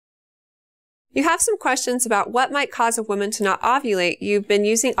You have some questions about what might cause a woman to not ovulate. You've been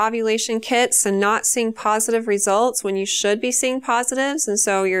using ovulation kits and not seeing positive results when you should be seeing positives, and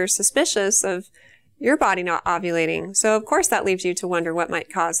so you're suspicious of your body not ovulating. So of course that leaves you to wonder what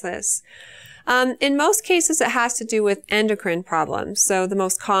might cause this. In most cases, it has to do with endocrine problems. So the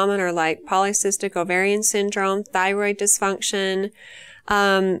most common are like polycystic ovarian syndrome, thyroid dysfunction.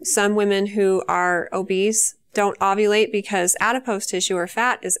 Some women who are obese don't ovulate because adipose tissue or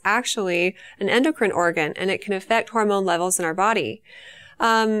fat is actually an endocrine organ, and it can affect hormone levels in our body.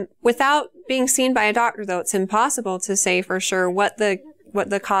 Without being seen by a doctor, though, it's impossible to say for sure what the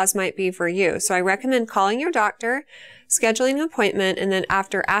cause might be for you. So I recommend calling your doctor, scheduling an appointment, and then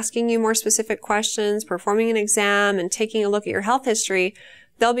after asking you more specific questions, performing an exam, and taking a look at your health history,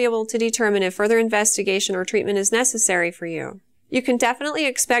 they'll be able to determine if further investigation or treatment is necessary for you. You can definitely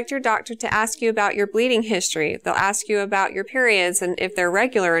expect your doctor to ask you about your bleeding history. They'll ask you about your periods and if they're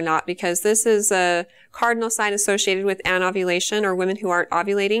regular or not, because this is a cardinal sign associated with anovulation, or women who aren't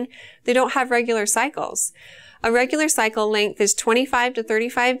ovulating. They don't have regular cycles. A regular cycle length is 25 to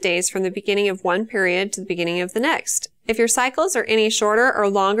 35 days from the beginning of one period to the beginning of the next. If your cycles are any shorter or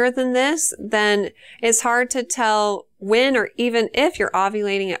longer than this, then it's hard to tell when or even if you're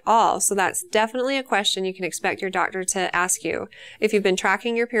ovulating at all. So that's definitely a question you can expect your doctor to ask you. If you've been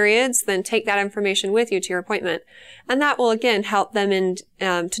tracking your periods, then take that information with you to your appointment. And that will again help them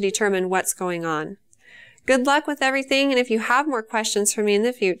to determine what's going on. Good luck with everything, and if you have more questions for me in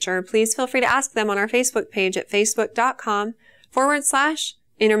the future, please feel free to ask them on our Facebook page at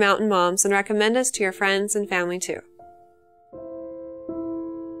facebook.com/Intermountain Moms, and recommend us to your friends and family too.